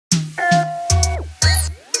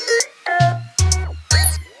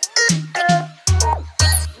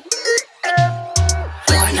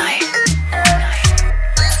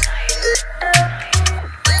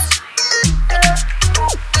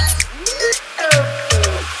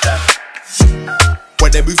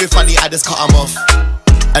When they're moving funny, I just cut them off.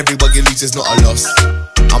 Everybody loses, not a loss.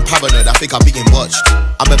 I'm paranoid, I think I'm being watched.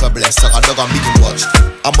 I'm ever blessed, like a dog, I'm being watched.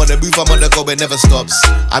 I'm on the move, I'm on the go, it never stops.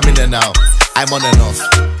 I'm in and out, I'm on and off.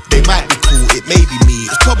 They might be cool, it may be me.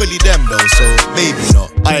 It's probably them though, so maybe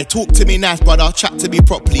not. I talk to me nice, brother, chat to me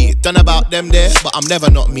properly. Done about them there, but I'm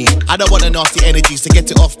never not me. I don't want the nasty energies to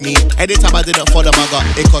get it off me. Anytime I didn't follow my gut,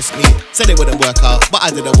 it cost me. Said it wouldn't work out, but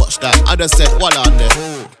I didn't watch that. I just said, voila, on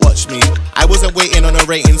there, watch me. I wasn't waiting on the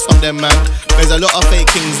ratings from them, man. There's a lot of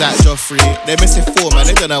fake kings like Joffrey. They're missing form, man,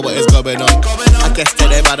 they don't know what is going on. I guess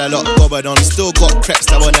that they've had a lot going on. Still got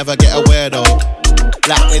creps that will never get aware though.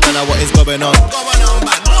 Like they don't know what is going on.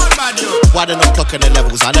 Why they not clocking the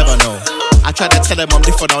levels, I never know. I try to tell them I'm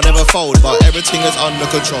different, I'll never fold, but everything is under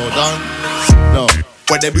control, done? No.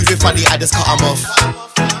 When they're moving funny, I just cut them off.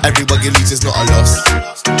 Everybody loses, not a loss.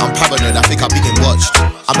 I'm paranoid, I think I'm being watched.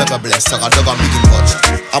 I'm ever blessed, like a dog, I'm being watched.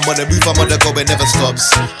 I'm on the move, I'm on the go, it never stops.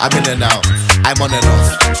 I'm in and out, I'm on and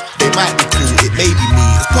off. They might be cool, it may be me.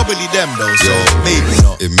 It's probably them though, so maybe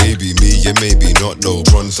not. It may be me, it may be not though.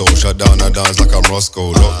 Pronto, shut down, I dance like I'm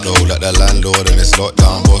Roscoe. Locked though, like the landlord and it's locked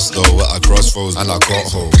down. Boss though, at a crossroads and I got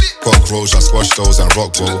home. Cockroach, I squash those and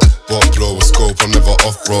rock roll. Walk blow, scope, I'm never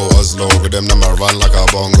off bro. Oslo, with them, I run like a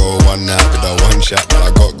bongo. One night with a one shot, but I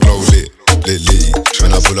got glow lit. Lately, when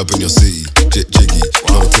I pull up in your city, jiggy,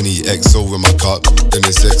 no tinny, XO in my cup, then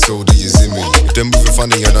it's XO, do you see me? If they're moving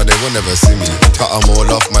funny, I know they will never see me. Cut them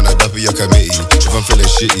all off, man, I duffy your committee. If I'm feeling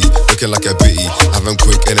shitty, looking like a bitty, having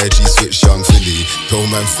quick energy, switch young Philly, go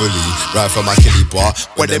man fully, right for my killie bar.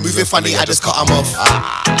 When they're moving funny, I just cut them off.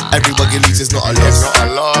 Everybody loses, not a loss.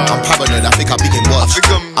 I'm paranoid, I think I'm being watched.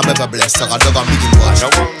 I'm ever blessed, like a dog, I'm being watched.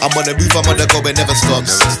 I'm on the move, I'm on the go, it never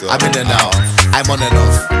stops. I'm in and out, I'm on and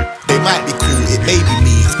off. They might be cool, it may be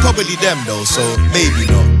me. It's probably them though, so maybe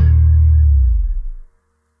not.